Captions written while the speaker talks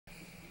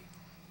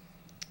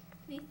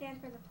Please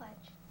stand for the pledge.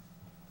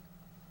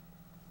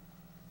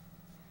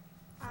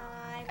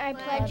 I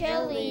pledge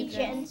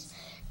allegiance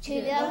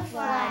to the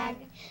flag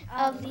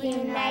of the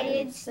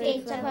United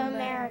States of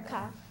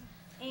America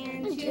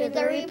and to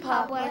the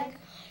republic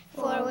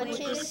for which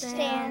it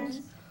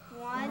stands,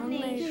 one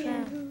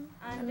nation,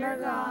 under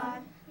God,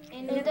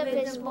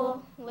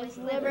 indivisible, with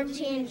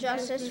liberty and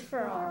justice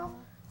for all.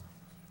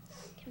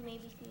 Can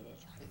maybe see this.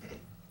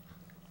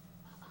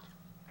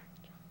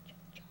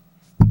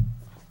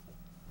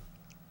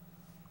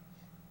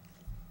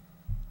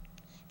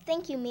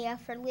 Thank you, Mia,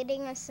 for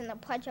leading us in the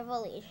Pledge of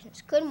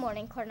Allegiance. Good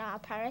morning, Cornell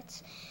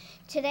Pirates.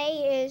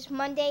 Today is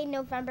Monday,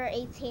 November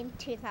 18,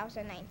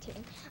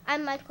 2019.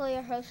 I'm Michael,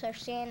 your host of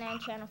CNN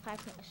Channel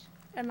 5 News.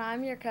 And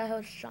I'm your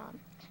co-host, Sean.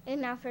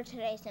 And now for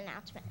today's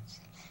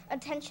announcements.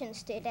 Attention,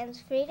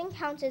 students. Reading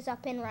Counts is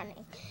up and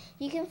running.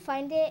 You can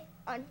find it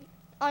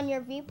on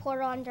your view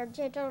portal under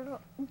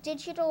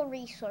digital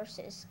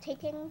resources.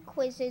 Taking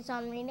quizzes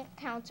on Reading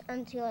Counts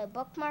earns you a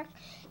bookmark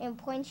and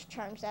points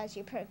charms as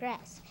you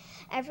progress.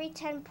 Every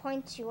 10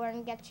 points you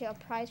earn gets you a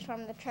prize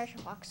from the treasure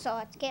box. So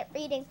let's get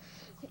reading.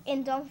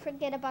 And don't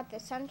forget about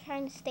the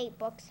Sunshine State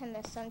books and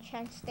the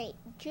Sunshine State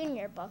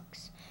Junior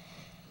books.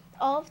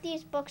 All of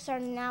these books are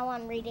now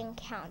on Reading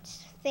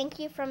Counts. Thank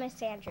you from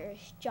Miss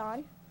Andrews.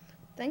 John?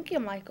 Thank you,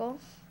 Michael.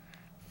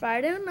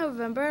 Friday,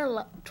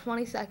 November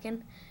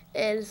 22nd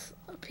is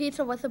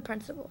Pizza with the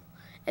Principal.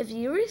 If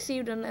you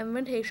received an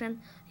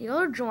invitation,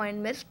 you'll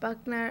join Miss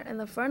Buckner in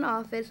the front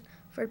office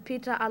for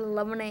pizza at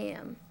 11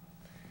 a.m.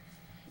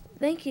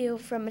 Thank you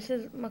from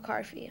Mrs.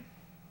 McCarthy.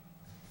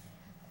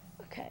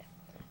 Okay,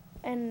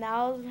 and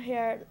now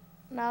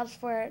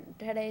for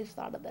today's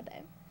thought of the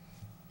day.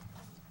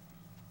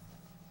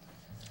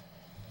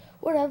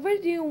 Whatever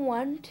you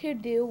want to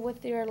do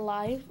with your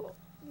life,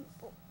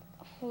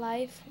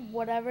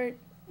 whatever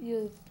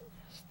you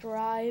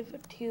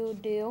strive to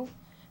do,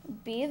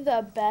 be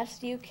the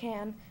best you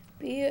can.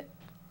 Be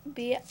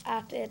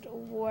at it,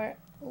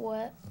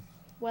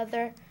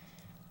 whether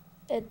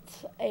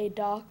it's a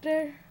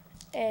doctor,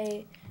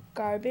 a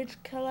garbage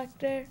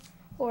collector,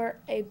 or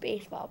a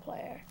baseball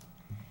player.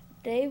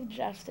 Dave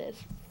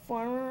Justice,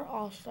 former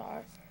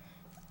All-Star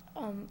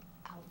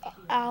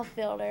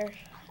outfielder,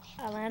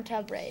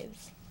 Atlanta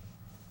Braves.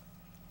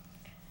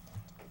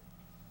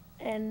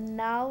 And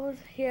now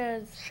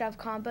here's Chef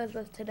Combos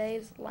with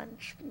today's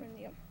lunch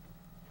menu.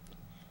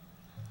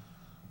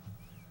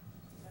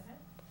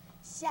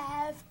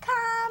 Chef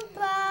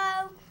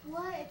Combo!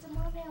 What? It's a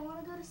Monday. I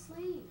want to go to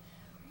sleep.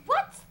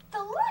 What's the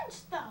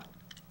lunch, though?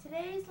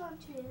 Today's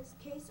lunch is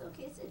queso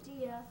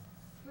quesadilla,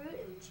 fruit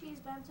and cheese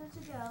bento to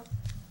go,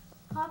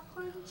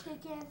 popcorn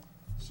chicken,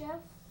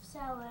 chef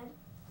salad,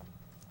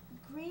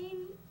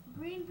 green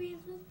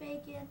beans with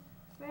bacon,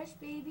 fresh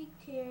baby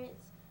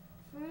carrots,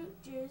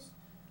 fruit juice,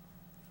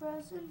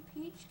 frozen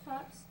peach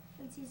cups,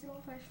 and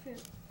seasonal fresh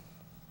fruit.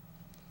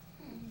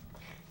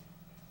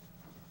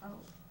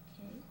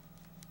 Okay.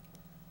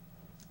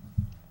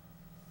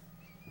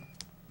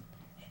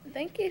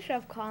 Thank you,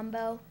 Chef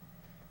Combo.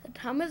 The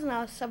time is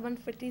now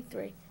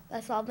 7:53.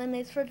 That's all the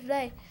news for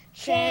today.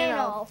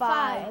 Channel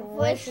 5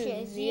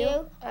 wishes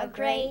you a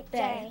great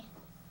day.